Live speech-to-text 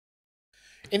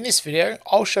In this video,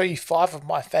 I'll show you 5 of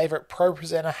my favourite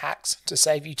Propresenter hacks to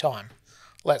save you time.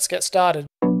 Let's get started.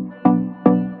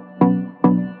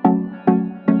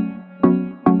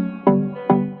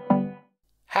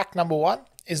 Hack number 1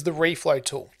 is the reflow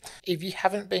tool. If you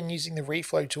haven't been using the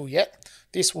reflow tool yet,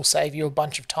 this will save you a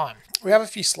bunch of time. We have a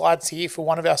few slides here for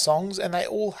one of our songs and they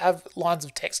all have lines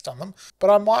of text on them, but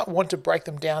I might want to break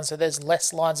them down so there's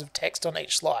less lines of text on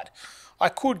each slide. I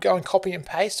could go and copy and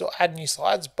paste or add new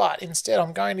slides, but instead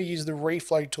I'm going to use the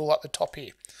reflow tool at the top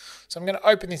here. So I'm going to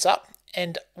open this up,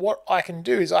 and what I can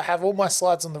do is I have all my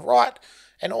slides on the right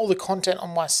and all the content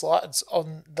on my slides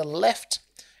on the left,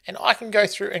 and I can go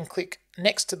through and click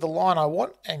next to the line I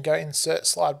want and go insert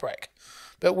slide break.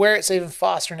 But where it's even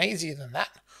faster and easier than that,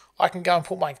 I can go and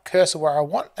put my cursor where I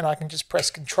want, and I can just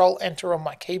press Control Enter on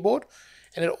my keyboard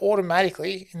and it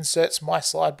automatically inserts my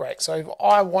slide break. So if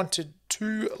I wanted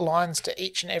 2 lines to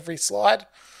each and every slide,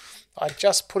 I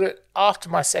just put it after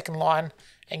my second line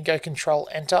and go Control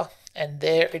Enter, and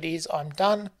there it is, I'm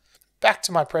done. Back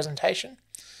to my presentation,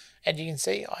 and you can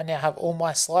see I now have all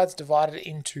my slides divided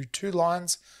into 2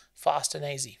 lines, fast and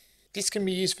easy. This can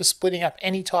be used for splitting up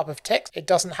any type of text. It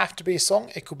doesn't have to be a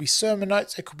song, it could be sermon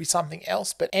notes, it could be something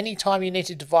else, but anytime you need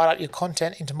to divide up your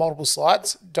content into multiple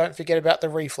slides, don't forget about the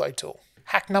reflow tool.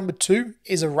 Hack number 2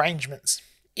 is arrangements.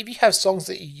 If you have songs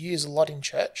that you use a lot in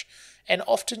church, and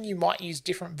often you might use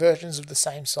different versions of the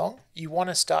same song, you want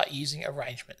to start using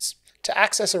arrangements. To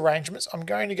access arrangements, I'm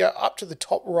going to go up to the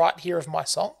top right here of my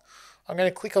song. I'm going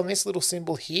to click on this little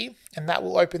symbol here, and that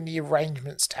will open the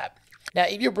Arrangements tab. Now,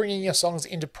 if you're bringing your songs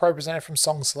into Propresenter from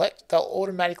Song Select, they'll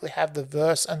automatically have the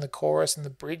verse and the chorus and the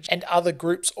bridge and other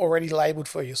groups already labeled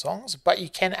for your songs, but you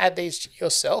can add these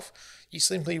yourself. You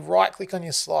simply right click on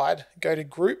your slide, go to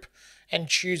Group, and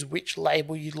choose which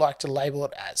label you'd like to label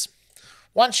it as.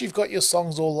 Once you've got your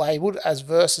songs all labeled as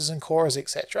verses and chorus,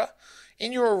 etc.,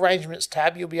 in your Arrangements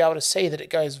tab, you'll be able to see that it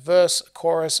goes verse,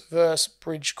 chorus,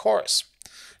 bridge, chorus.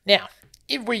 Now,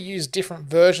 if we use different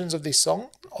versions of this song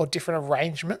or different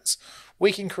arrangements,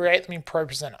 we can create them in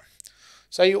Propresenter.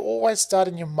 So you always start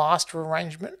in your master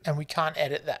arrangement, and we can't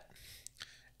edit that.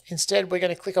 Instead, we're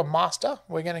going to click on Master,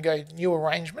 we're going to go New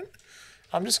Arrangement.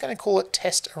 I'm just going to call it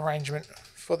Test Arrangement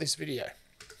for this video.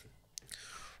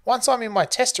 Once I'm in my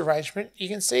test arrangement, you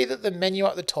can see that the menu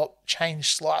at the top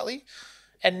changed slightly,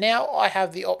 and now I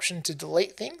have the option to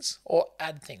delete things or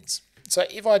add things. So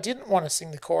if I didn't want to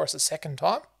sing the chorus a second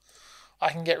time, I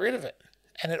can get rid of it,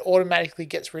 and it automatically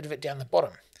gets rid of it down the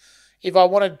bottom. If I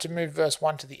wanted to move verse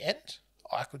 1 to the end,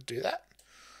 I could do that,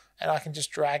 and I can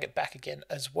just drag it back again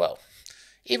as well.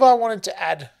 If I wanted to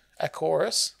add a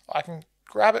chorus, I can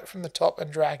grab it from the top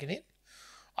and drag it in.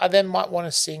 I then might want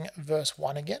to sing verse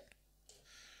 1 again,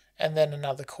 and then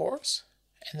another chorus,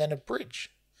 and then a bridge.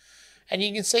 And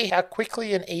you can see how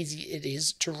quickly and easy it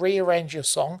is to rearrange your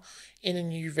song in a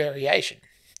new variation.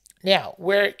 Now,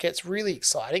 where it gets really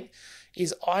exciting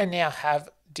is I now have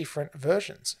different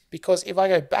versions, because if I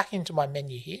go back into my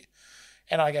menu here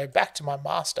and I go back to my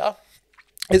master,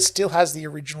 it still has the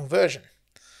original version.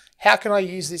 How can I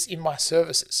use this in my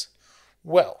services?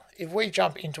 Well, if we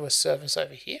jump into a service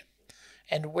over here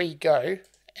and we go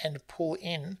and pull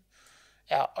in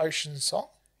our Ocean song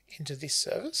into this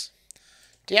service,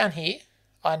 down here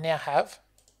I now have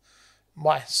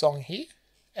my song here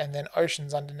and then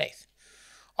Oceans underneath.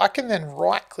 I can then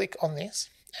right click on this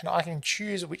and I can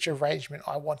choose which arrangement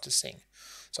I want to sing.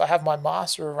 So I have my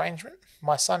master arrangement,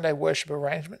 my Sunday worship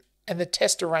arrangement, and the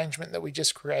test arrangement that we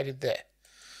just created there.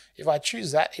 If I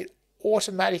choose that, it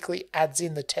automatically adds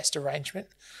in the test arrangement,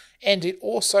 and it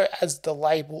also adds the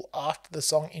label after the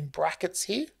song in brackets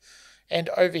here and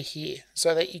over here,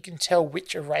 so that you can tell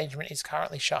which arrangement is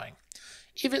currently showing.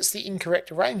 If it's the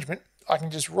incorrect arrangement, I can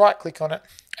just right click on it,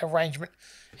 arrangement,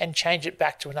 and change it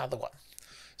back to another one.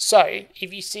 So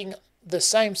if you sing the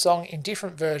same song in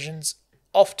different versions,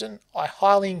 often I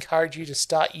highly encourage you to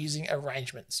start using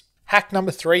arrangements. Hack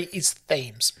number 3 is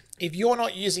themes. If you're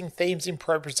not using themes in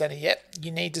Propresenter yet,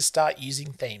 you need to start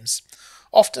using themes.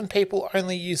 Often people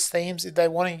only use themes if they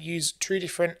want to use 2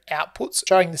 different outputs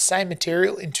showing the same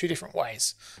material in 2 different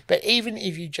ways. But even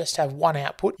if you just have one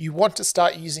output, you want to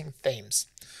start using themes.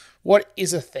 What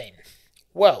is a theme?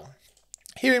 Well,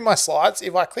 here in my slides,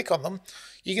 if I click on them,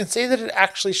 you can see that it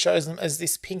actually shows them as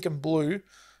this pink and blue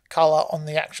color on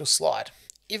the actual slide.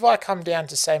 If I come down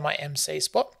to, say, my MC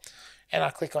spot and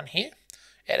I click on here,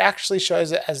 it actually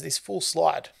shows it as this full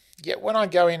slide. Yet when I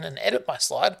go in and edit my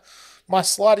slide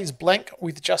is blank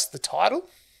with just the title,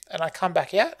 and I come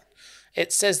back out,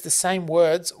 it says the same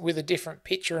words with a different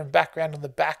picture and background on the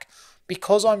back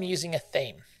because I'm using a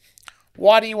theme.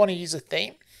 Why do you want to use a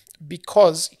theme?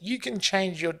 Because you can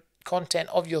change your content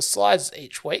of your slides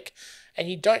each week, and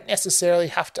you don't necessarily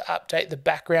have to update the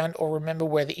background or remember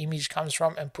where the image comes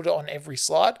from and put it on every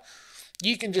slide.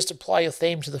 You can just apply your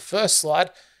theme to the first slide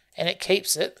and it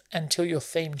keeps it until your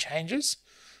theme changes,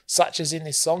 such as in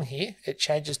this song here, it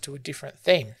changes to a different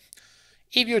theme.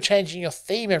 If you're changing your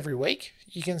theme every week,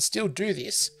 you can still do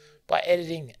this by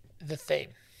editing the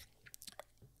theme.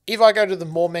 If I go to the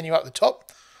More menu at the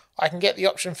top, I can get the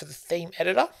option for the theme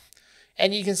editor,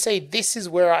 and you can see this is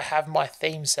where I have my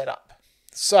theme set up.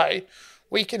 So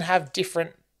we can have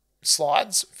different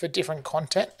slides for different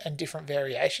content and different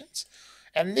variations.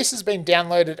 And this has been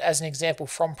downloaded as an example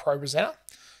from Propresenter.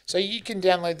 So you can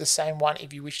download the same one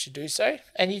if you wish to do so.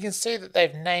 And you can see that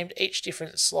they've named each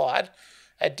different slide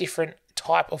a different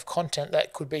type of content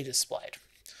that could be displayed.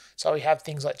 So we have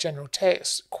things like general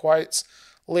text, quotes,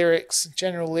 lyrics,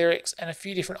 general lyrics, and a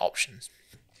few different options.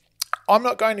 I'm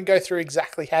not going to go through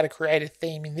exactly how to create a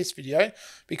theme in this video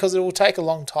because it will take a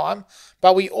long time,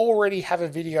 but we already have a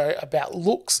video about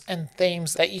looks and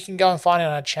themes that you can go and find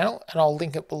on our channel, and I'll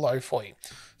link it below for you.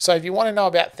 So if you want to know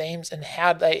about themes and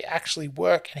how they actually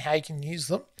work and how you can use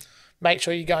them, make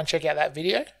sure you go and check out that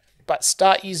video. But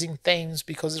start using themes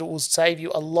because it will save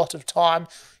you a lot of time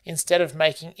instead of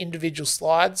making individual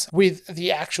slides with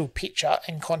the actual picture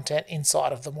and content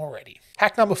inside of them already.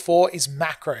 Hack number 4 is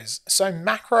macros. So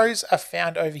macros are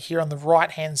found over here on the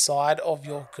right hand side of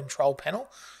your control panel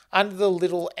under the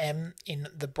little M in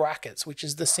the brackets, which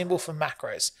is the symbol for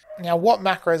macros. Now what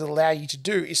macros allow you to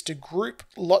do is to group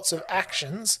lots of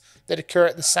actions that occur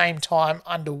at the same time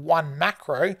under one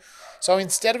macro. So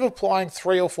instead of applying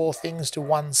 3 or 4 things to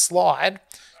one slide,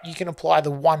 you can apply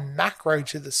the one macro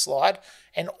to the slide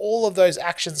and all of those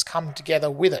actions come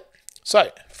together with it.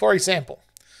 So for example,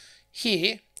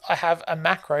 here I have a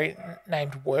macro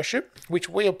named worship, which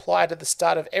we apply at the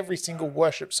start of every single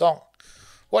worship song.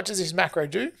 What does this macro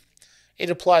do? It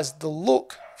applies the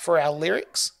look for our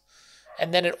lyrics,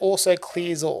 and then it also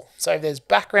clears all. So if there's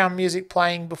background music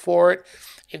playing before it,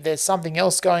 if there's something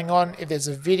else going on, if there's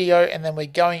a video and then we're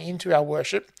going into our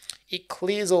worship, it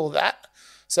clears all that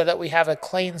so that we have a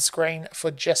clean screen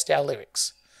for just our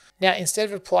lyrics. Now, instead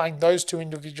of applying those 2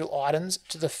 individual items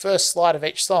to the first slide of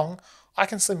each song, I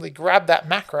can simply grab that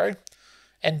macro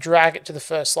and drag it to the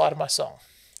first slide of my song.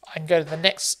 I can go to the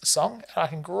next song and I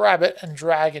can grab it and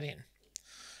drag it in.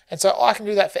 And so I can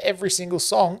do that for every single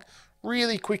song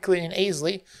really quickly and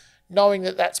easily, knowing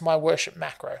that that's my worship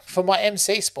macro. For my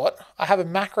MC spot, I have a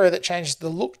macro that changes the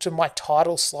look to my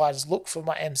title slide's look for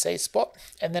my MC spot.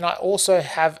 And then I also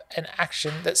have an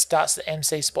action that starts the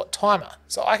MC spot timer.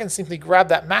 So I can simply grab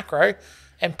that macro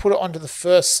and put it onto the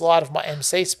first slide of my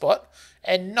MC spot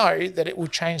and know that it will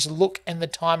change the look and the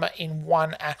timer in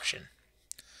one action.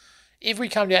 If we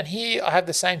come down here, I have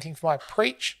the same thing for my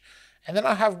preach, and then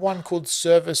I have one called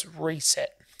service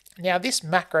reset. Now this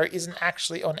macro isn't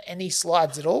actually on any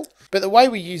slides at all, but the way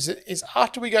we use it is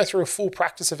after we go through a full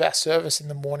practice of our service in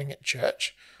the morning at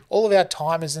church, all of our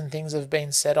timers and things have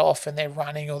been set off and they're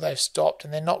running or they've stopped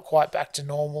and they're not quite back to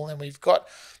normal, and we've got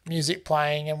music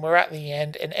playing and we're at the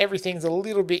end and everything's a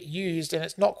little bit used and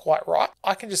it's not quite right.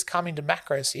 I can just come into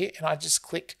macros here and I just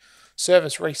click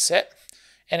service reset,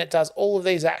 and it does all of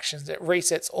these actions. It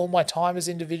resets all my timers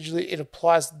individually, it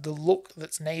applies the look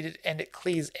that's needed, and it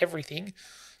clears everything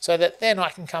so that then I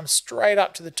can come straight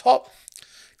up to the top,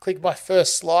 click my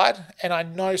first slide, and I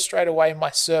know straight away my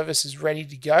service is ready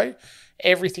to go.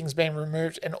 Everything's been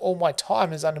removed and all my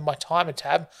timers under my timer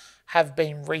tab have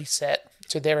been reset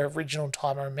to their original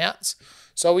timer amounts.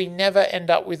 So we never end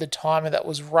up with a timer that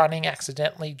was running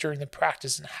accidentally during the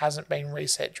practice and hasn't been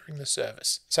reset during the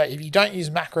service. So if you don't use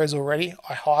macros already,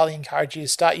 I highly encourage you to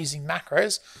start using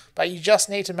macros, but you just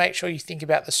need to make sure you think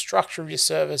about the structure of your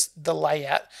service, the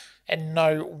layout, and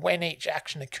know when each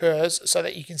action occurs so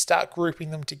that you can start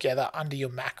grouping them together under your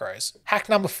macros. Hack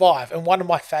number 5, and one of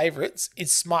my favorites,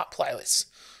 is smart playlists.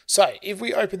 So if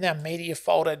we open our media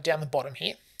folder down the bottom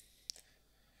here,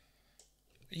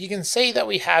 you can see that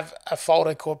we have a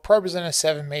folder called Propresenter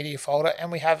 7 media folder,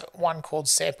 and we have one called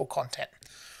sample content.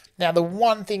 Now, the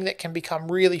one thing that can become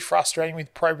really frustrating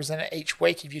with Propresenter each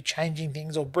week if you're changing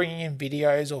things or bringing in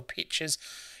videos or pictures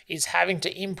is having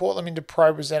to import them into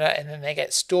Propresenter and then they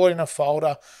get stored in a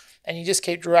folder and you just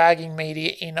keep dragging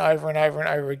media in over and over and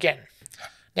over again.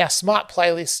 Now, smart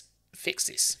playlists fix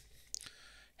this.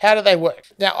 How do they work?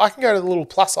 Now, I can go to the little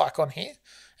plus icon here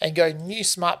and go new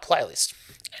smart playlist,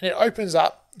 and it opens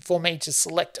up for me to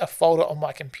select a folder on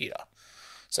my computer.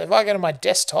 So if I go to my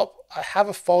desktop, I have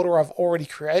a folder I've already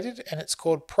created and it's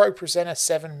called Propresenter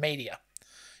 7 Media.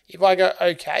 If I go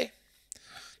OK,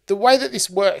 the way that this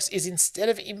works is instead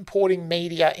of importing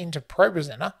media into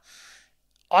Propresenter,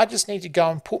 I just need to go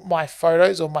and put my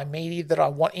photos or my media that I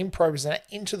want in Propresenter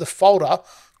into the folder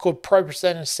called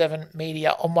Propresenter 7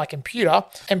 Media on my computer,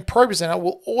 and Propresenter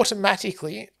will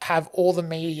automatically have all the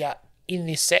media in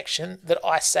this section that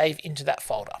I save into that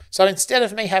folder. So instead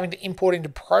of me having to import into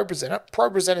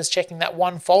Propresenter is checking that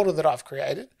one folder that I've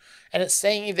created, and it's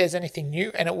seeing if there's anything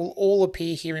new, and it will all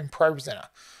appear here in Propresenter,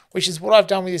 which is what I've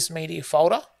done with this media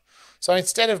folder. So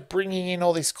instead of bringing in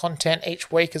all this content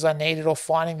each week as I need it, or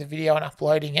finding the video and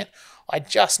uploading it, I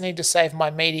just need to save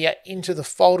my media into the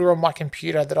folder on my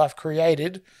computer that I've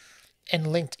created and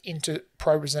linked into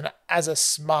Propresenter as a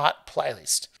smart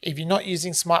playlist. If you're not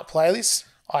using smart playlists,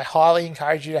 I highly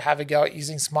encourage you to have a go at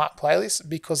using smart playlists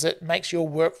because it makes your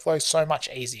workflow so much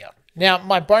easier. Now,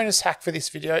 my bonus hack for this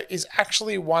video is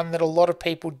actually one that a lot of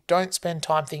people don't spend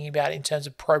time thinking about in terms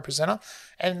of Propresenter,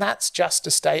 and that's just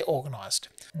to stay organized.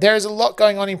 There is a lot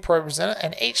going on in Propresenter,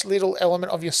 and each little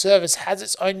element of your service has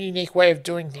its own unique way of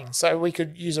doing things. So we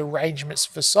could use arrangements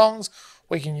for songs,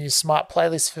 we can use smart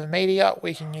playlists for media,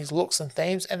 we can use looks and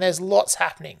themes, and there's lots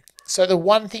happening. So the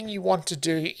one thing you want to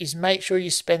do is make sure you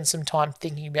spend some time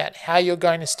thinking about how you're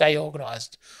going to stay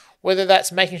organized. Whether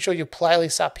that's making sure your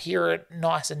playlists up here are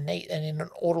nice and neat and in an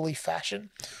orderly fashion,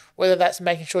 whether that's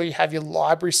making sure you have your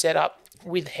library set up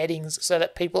with headings so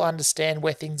that people understand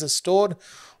where things are stored,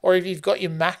 or if you've got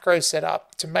your macros set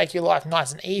up to make your life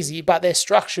nice and easy, but they're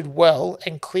structured well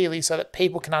and clearly so that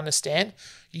people can understand.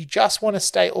 You just want to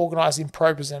stay organized in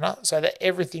Propresenter so that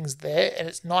everything's there and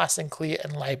it's nice and clear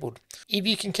and labeled. If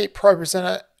you can keep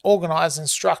Propresenter organized and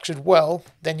structured well,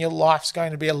 then your life's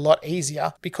going to be a lot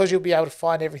easier because you'll be able to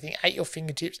find everything at your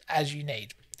fingertips as you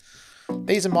need.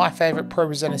 These are my favorite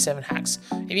Propresenter 7 hacks.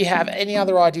 If you have any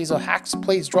other ideas or hacks,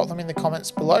 please drop them in the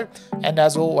comments below. And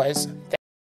as always,